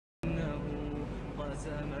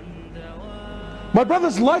My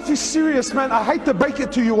brothers, life is serious, man. I hate to break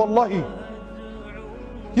it to you, wallahi.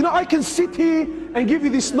 You know, I can sit here and give you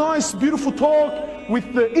this nice, beautiful talk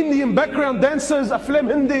with the Indian background dancers, Aflam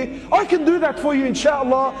Hindi. I can do that for you,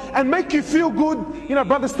 inshallah, and make you feel good. You know,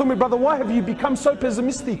 brothers tell me, brother, why have you become so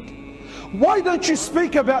pessimistic? Why don't you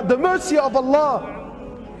speak about the mercy of Allah,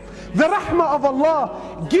 the rahmah of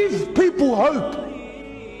Allah? Give people hope.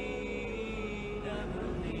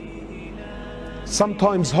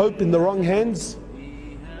 Sometimes hope in the wrong hands,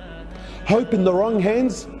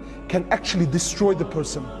 can actually destroy the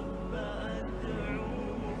person.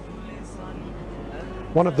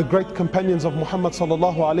 One of the great companions of Muhammad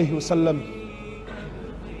sallallahu alaihi wasallam,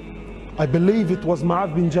 I believe it was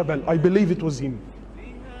Mu'adh bin Jabal, I believe it was him,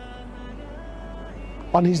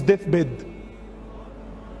 on his deathbed,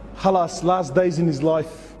 khalas, last days in his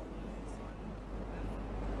life,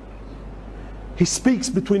 he speaks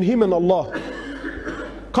between him and Allah,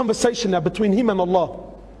 conversation now between him and Allah.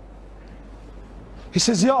 He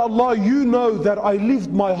says, Ya Allah, you know that I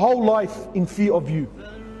lived my whole life in fear of you.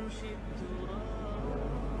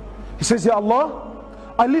 He says, Ya Allah,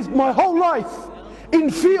 I lived my whole life in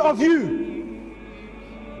fear of you.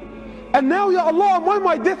 And now, Ya Allah, I'm on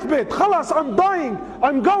my deathbed. Khalas, I'm dying,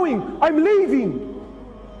 I'm going, I'm leaving.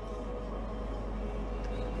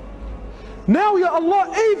 Now, Ya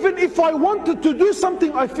Allah, even if I wanted to do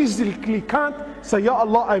something, I physically can't. So, Ya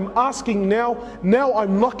Allah, I'm asking now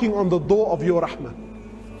I'm knocking on the door of your rahmah.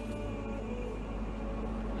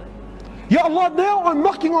 Ya Allah, now I'm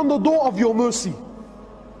knocking on the door of your mercy.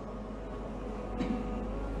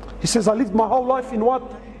 He says, I lived my whole life in what?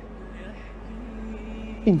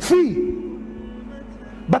 In fear.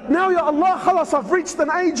 But now, Ya Allah, khalas, I've reached an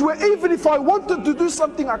age where even if I wanted to do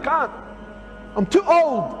something, I can't. I'm too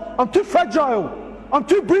old, I'm too fragile, I'm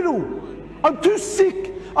too brittle, I'm too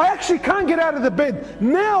sick. I actually can't get out of the bed.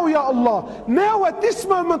 Now, Ya Allah, now at this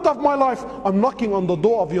moment of my life, I'm knocking on the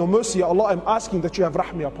door of your mercy. Ya Allah, I'm asking that you have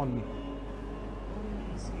rahmah upon me.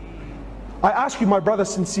 I ask you, my brother,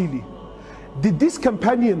 sincerely, did this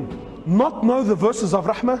companion not know the verses of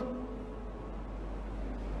rahmah?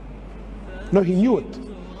 No, he knew it.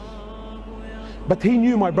 But he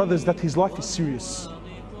knew, my brothers, that his life is serious.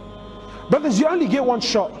 Brothers, you only get one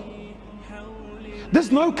shot.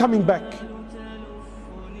 There's no coming back.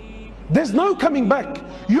 There's no coming back.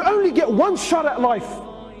 You only get one shot at life.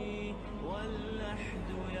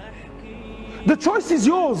 The choice is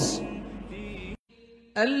yours.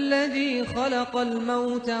 الذي خلق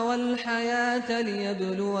الموت والحياة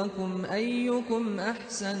ليبلوكم أيكم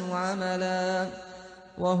أحسن عملا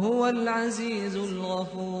وهو العزيز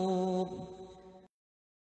الغفور.